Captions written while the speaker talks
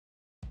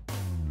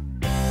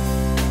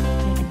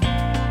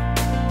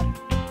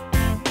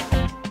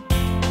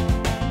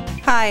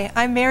Hi,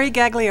 I'm Mary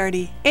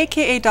Gagliardi,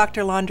 aka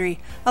Dr. Laundry,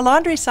 a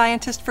laundry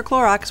scientist for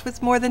Clorox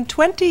with more than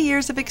 20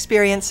 years of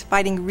experience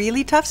fighting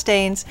really tough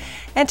stains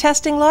and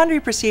testing laundry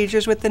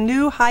procedures with the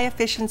new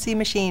high-efficiency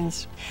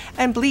machines.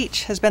 And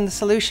bleach has been the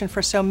solution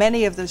for so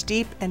many of those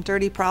deep and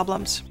dirty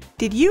problems.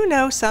 Did you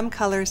know some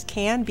colors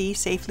can be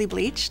safely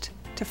bleached?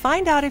 To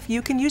find out if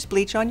you can use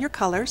bleach on your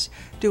colors,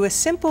 do a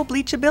simple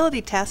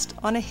bleachability test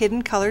on a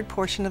hidden colored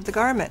portion of the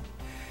garment.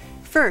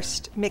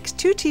 First, mix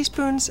 2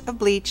 teaspoons of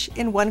bleach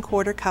in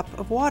 1/4 cup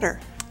of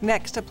water.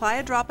 Next, apply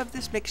a drop of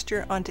this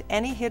mixture onto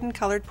any hidden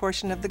colored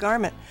portion of the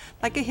garment,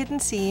 like a hidden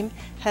seam,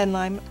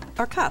 hemline,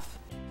 or cuff.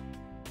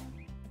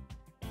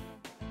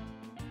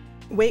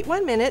 Wait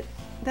 1 minute,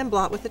 then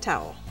blot with a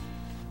towel.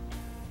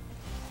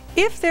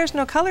 If there's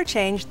no color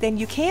change, then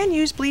you can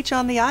use bleach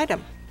on the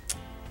item.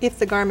 If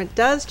the garment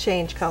does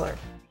change color,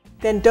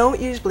 then don't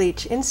use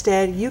bleach.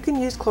 Instead, you can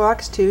use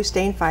Clorox 2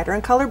 Stain Fighter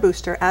and Color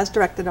Booster as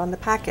directed on the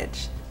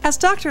package. As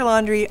Dr.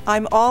 Laundry,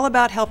 I'm all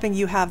about helping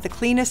you have the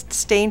cleanest,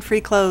 stain-free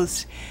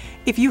clothes.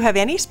 If you have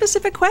any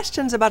specific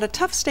questions about a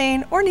tough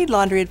stain or need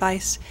laundry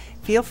advice,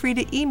 feel free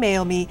to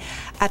email me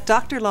at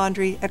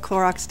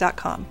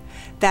drlaundry@clorox.com.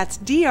 That's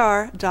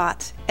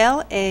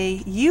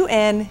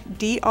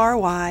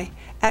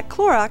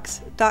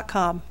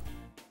dr.laundry@clorox.com.